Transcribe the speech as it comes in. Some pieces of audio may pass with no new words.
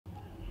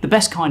The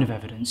best kind of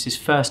evidence is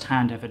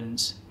first-hand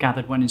evidence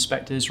gathered when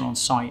inspectors are on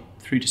site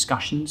through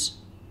discussions,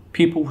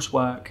 pupils'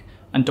 work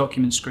and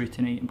document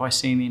scrutiny, and by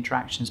seeing the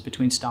interactions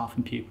between staff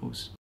and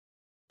pupils.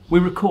 We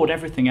record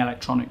everything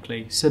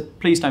electronically, so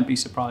please don't be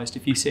surprised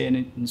if you see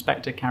an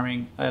inspector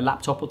carrying a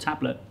laptop or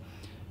tablet.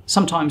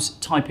 Sometimes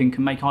typing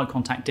can make eye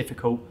contact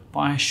difficult,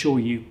 but I assure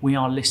you we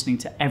are listening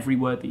to every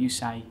word that you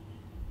say.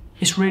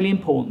 It's really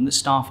important that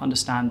staff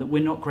understand that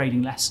we're not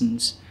grading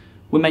lessons.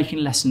 We're making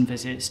lesson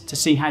visits to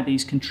see how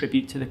these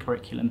contribute to the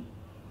curriculum.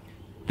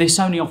 This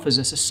only offers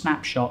us a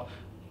snapshot,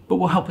 but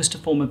will help us to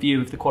form a view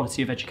of the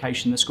quality of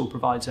education the school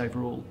provides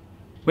overall.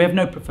 We have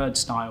no preferred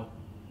style,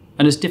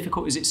 and as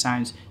difficult as it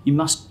sounds, you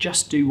must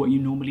just do what you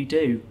normally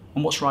do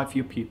and what's right for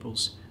your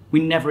pupils. We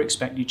never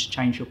expect you to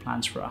change your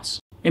plans for us.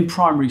 In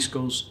primary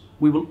schools,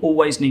 we will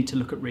always need to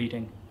look at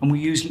reading, and we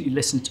usually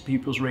listen to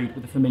pupils read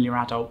with a familiar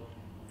adult.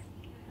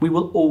 We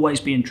will always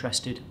be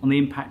interested on the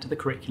impact of the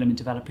curriculum in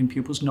developing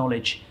pupils'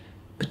 knowledge,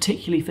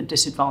 particularly for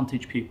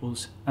disadvantaged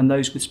pupils and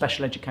those with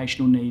special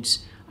educational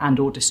needs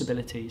and/or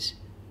disabilities.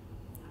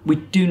 We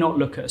do not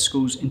look at a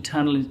school's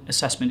internal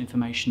assessment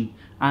information,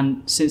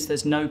 and since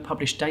there's no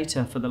published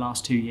data for the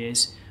last 2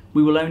 years,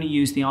 we will only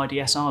use the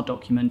IDSR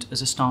document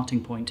as a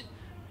starting point.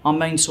 Our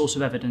main source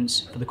of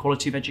evidence for the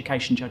quality of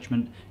education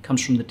judgment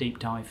comes from the deep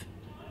dive.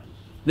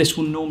 This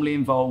will normally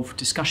involve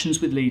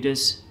discussions with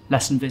leaders,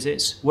 lesson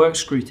visits, work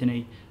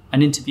scrutiny,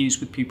 and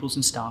interviews with pupils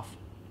and staff.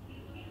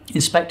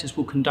 Inspectors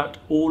will conduct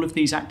all of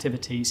these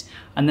activities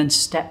and then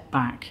step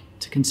back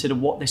to consider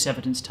what this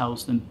evidence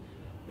tells them.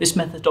 This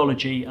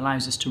methodology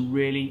allows us to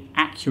really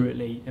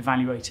accurately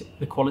evaluate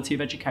the quality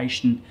of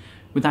education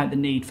without the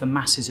need for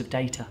masses of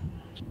data.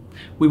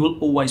 We will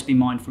always be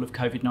mindful of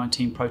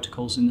COVID-19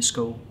 protocols in the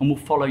school and will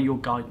follow your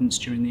guidance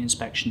during the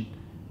inspection.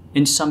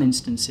 In some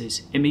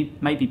instances, it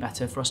may be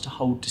better for us to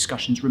hold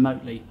discussions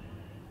remotely.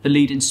 The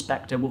lead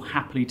inspector will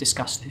happily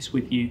discuss this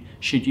with you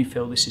should you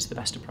feel this is the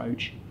best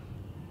approach.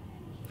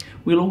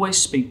 We'll always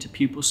speak to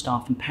pupils,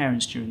 staff and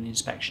parents during the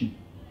inspection.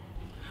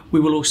 We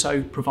will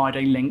also provide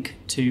a link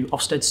to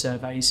Ofsted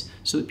surveys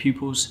so that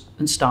pupils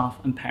and staff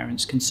and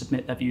parents can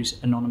submit their views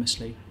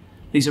anonymously.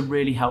 These are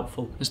really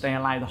helpful as they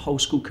allow the whole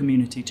school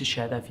community to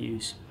share their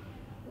views.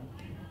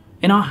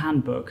 In our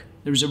handbook,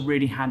 there is a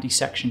really handy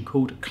section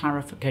called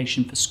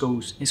Clarification for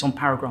Schools. It's on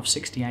paragraph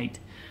 68,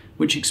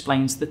 which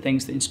explains the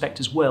things that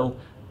inspectors will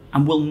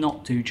and will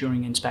not do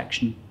during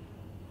inspection.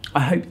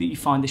 I hope that you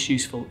find this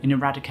useful in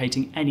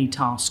eradicating any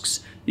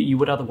tasks that you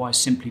would otherwise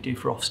simply do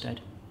for Ofsted.